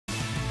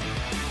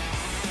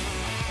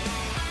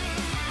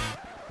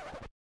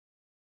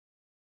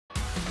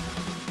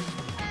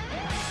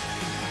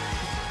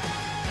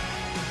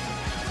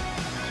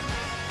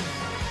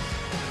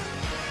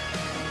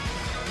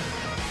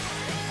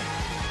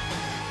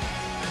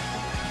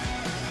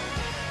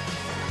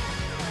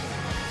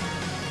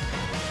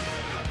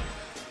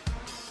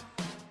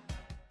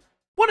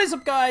What is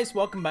up, guys?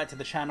 Welcome back to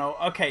the channel.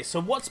 Okay,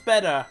 so what's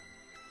better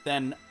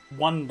than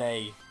one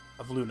day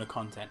of LOONA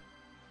content?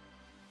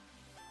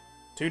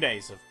 2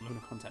 days of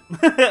LOONA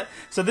content.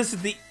 So this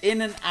is the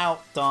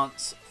in-and-out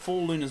dance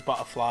for LOONA's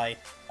Butterfly.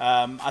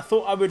 I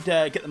thought I would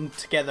get them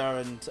together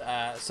and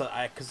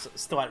because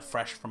it's still out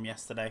fresh from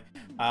yesterday.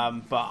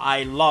 But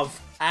I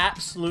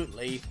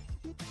absolutely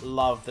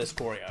love this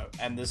choreo,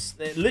 and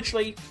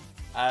literally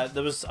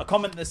there was a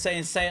comment that's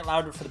saying "say it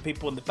louder" for the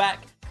people in the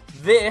back.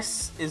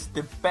 This is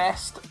the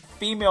best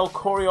female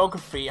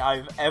choreography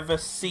I've ever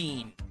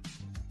seen.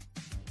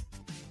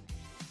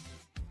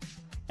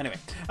 Anyway,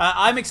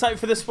 I'm excited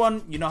for this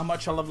one. You know how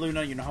much I love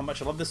LOONA, you know how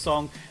much I love this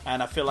song,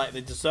 and I feel like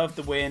they deserve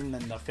the win,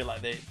 and I feel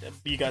like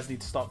you guys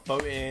need to start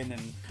voting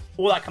and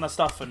all that kind of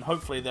stuff, and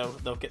hopefully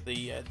they'll get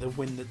the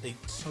win that they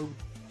so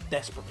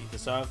desperately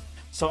deserve.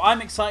 So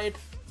I'm excited.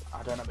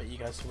 I don't know about you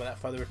guys, so without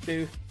further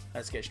ado,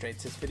 let's get straight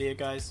to this video,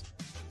 guys,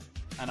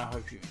 and I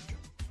hope you enjoy.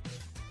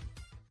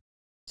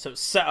 So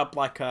it's set up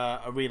like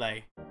a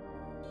relay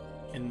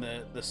in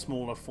the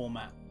smaller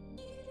format.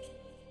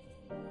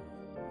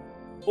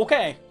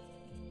 Okay.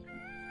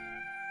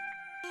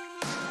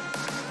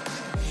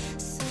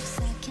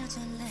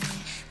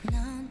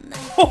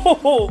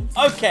 Oh,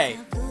 okay.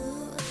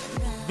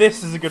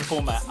 This is a good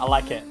format. I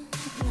like it.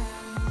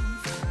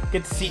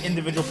 Good to see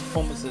individual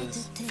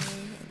performances.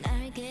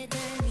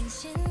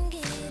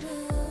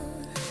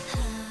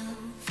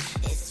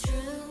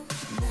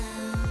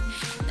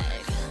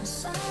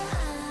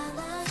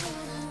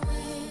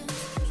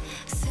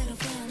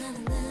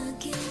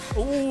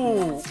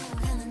 Ooh.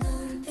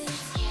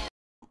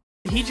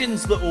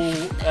 Heejin's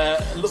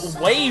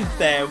little wave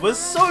there was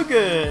so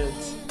good.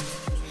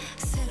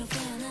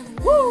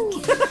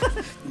 Woo!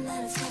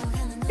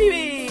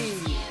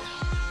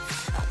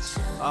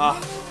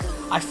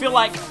 I feel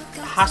like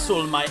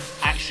Hassel might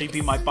actually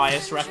be my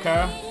bias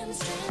wrecker.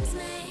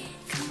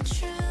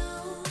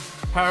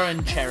 Her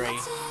and Cherry.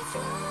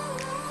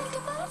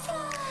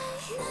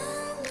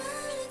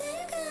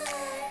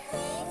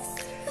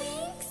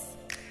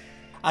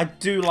 I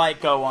do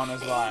like Go On as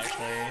well,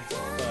 actually.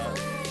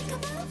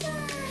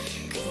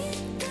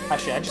 But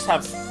actually, I just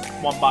have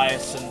one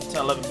bias and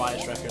 11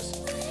 bias wreckers.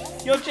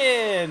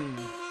 Yojin!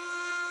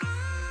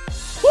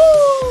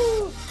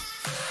 Woo!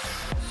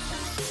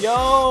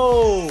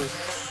 Yo!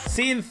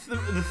 Seeing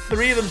the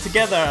three of them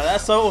together,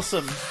 that's so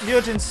awesome.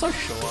 Yojin's so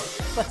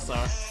short. Bless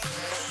her.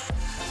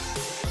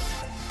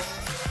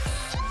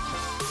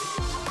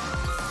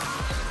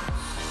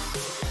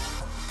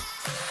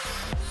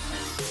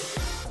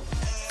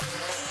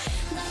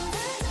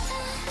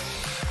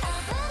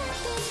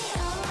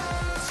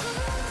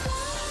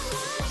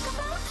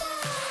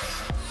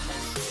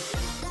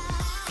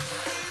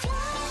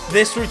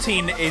 This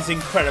routine is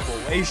incredible.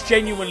 It's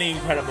genuinely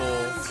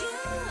incredible.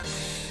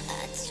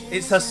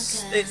 It's a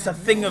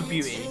thing of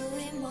beauty.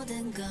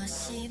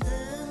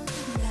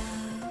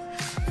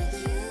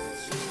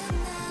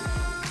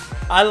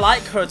 I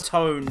like her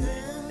tone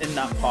in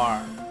that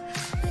part.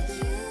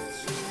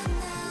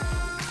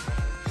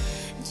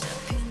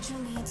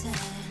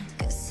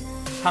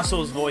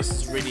 Hassel's voice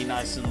is really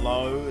nice and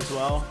low as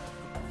well.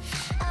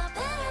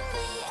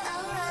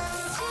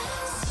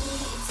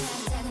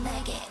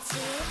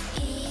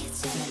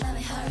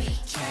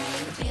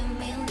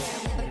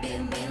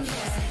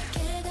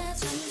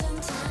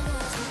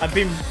 I've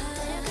been...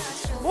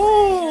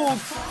 Ooh!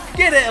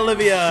 Get it,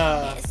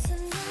 Olivia!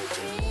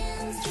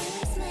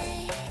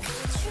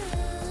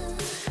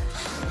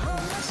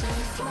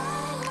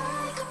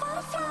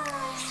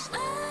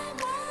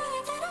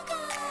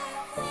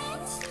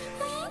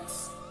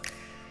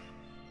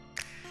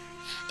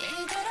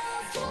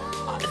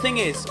 The thing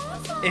is,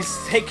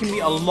 it's taken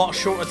me a lot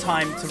shorter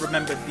time to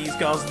remember these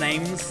girls'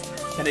 names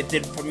than it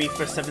did for me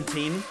for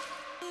 17.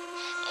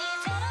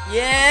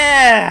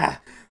 Yeah!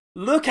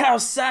 Look how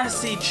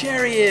sassy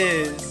Cherry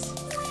is!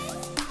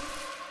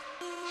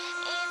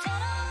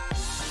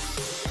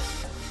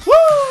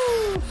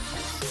 Woo!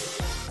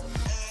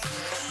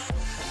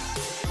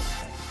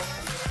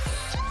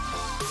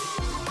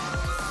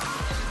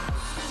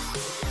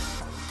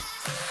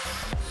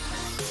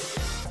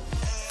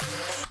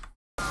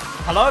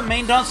 Hello,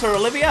 main dancer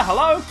Olivia,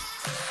 hello?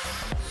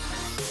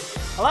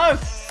 Hello?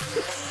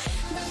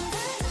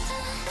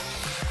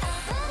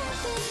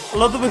 I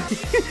love the way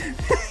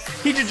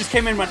he just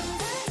came in and went,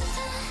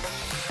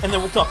 and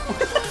then walked off.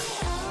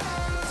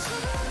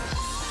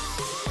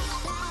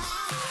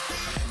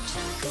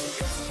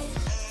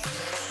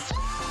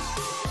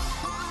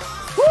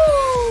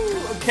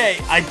 Woo! Okay,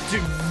 I do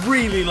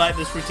really like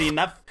this routine.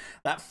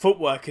 That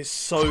footwork is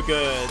so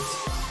good.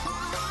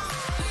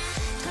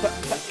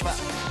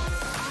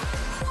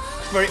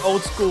 It's very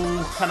old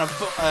school kind of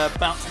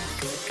bounce.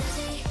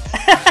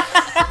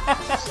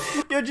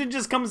 Yojin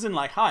just comes in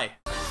like, hi,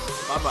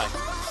 bye bye.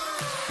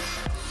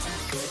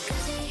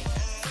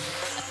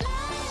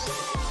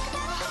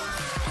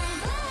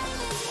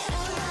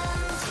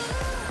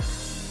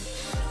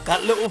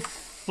 That little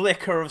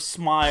flicker of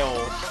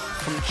smile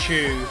from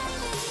Chu,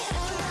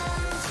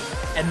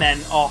 and then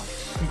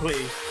off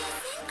completely.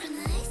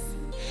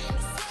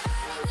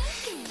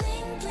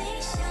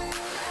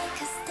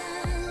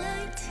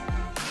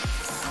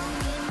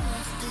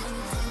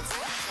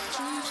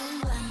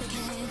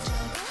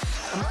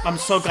 I'm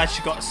so glad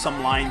she got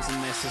some lines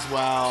in this as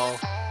well.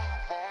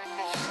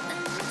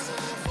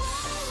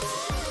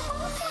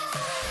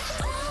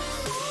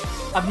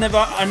 I've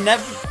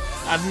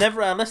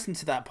never listened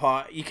to that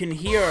part. You can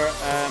hear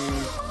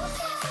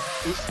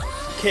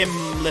Kim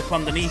lip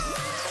underneath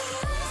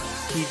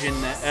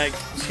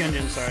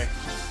Hyunjin, sorry.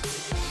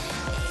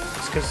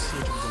 It's because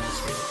Hyunjin's on the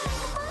screen.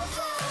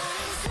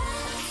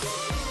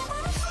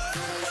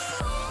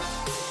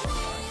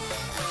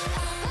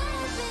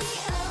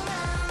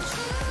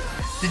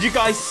 Did you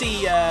guys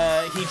see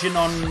Hyunjin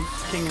on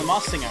King the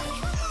Masked Singer?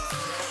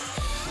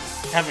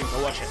 Haven't,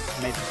 go watch it.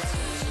 Amazing.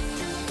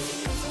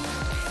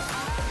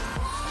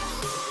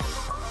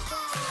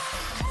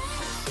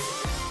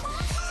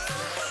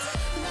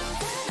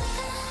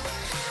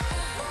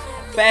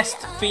 Best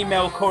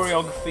female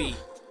choreography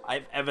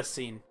I've ever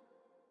seen.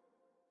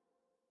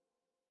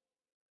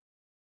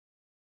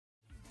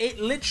 It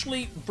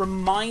literally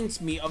reminds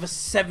me of a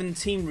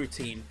 17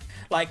 routine.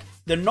 Like,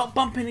 they're not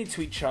bumping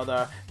into each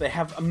other. They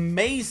have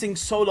amazing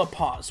solo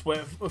parts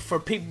where for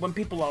people, when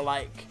people are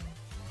like,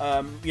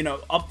 you know,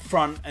 up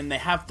front and they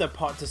have their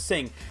part to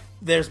sing,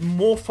 there's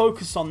more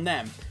focus on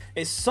them.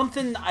 It's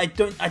something I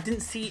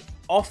didn't see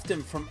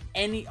often from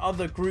any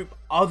other group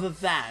other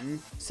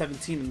than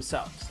 17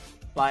 themselves.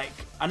 Like,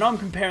 I know I'm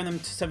comparing them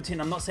to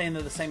 17. I'm not saying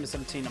they're the same as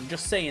 17. I'm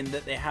just saying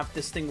that they have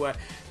this thing where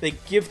they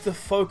give the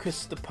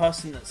focus to the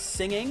person that's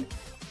singing,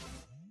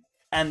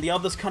 and the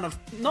others kind of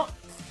not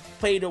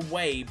fade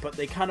away, but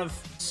they kind of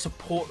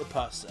support the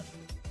person.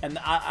 And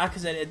like I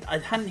said, I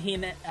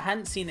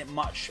hadn't seen it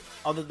much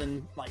other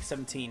than like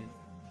 17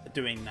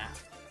 doing that.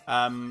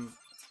 But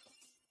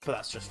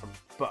that's just from.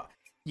 But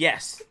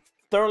yes,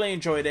 thoroughly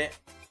enjoyed it.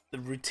 The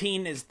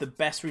routine is the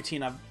best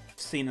routine I've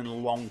seen in a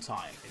long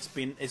time. It's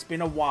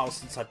been a while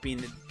since I've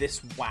been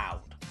this wowed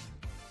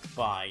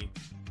by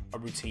a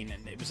routine,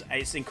 and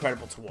it's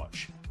incredible to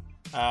watch.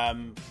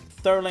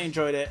 Thoroughly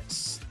enjoyed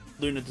it.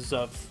 LOONA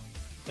deserve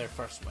their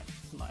first win,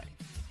 like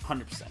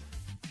 100%.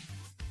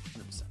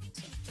 100%.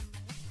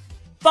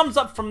 Thumbs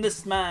up from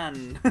this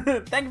man.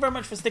 Thank you very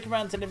much for sticking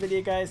around to the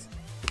video, guys.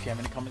 If you have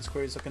any comments,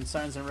 queries, or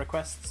concerns and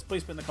requests,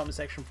 please put in the comment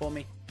section for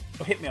me,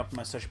 or hit me up on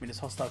my social medias,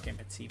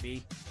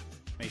 HostileGamerYT.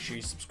 Make sure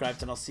you subscribe,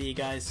 and I'll see you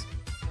guys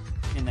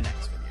in the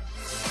next video.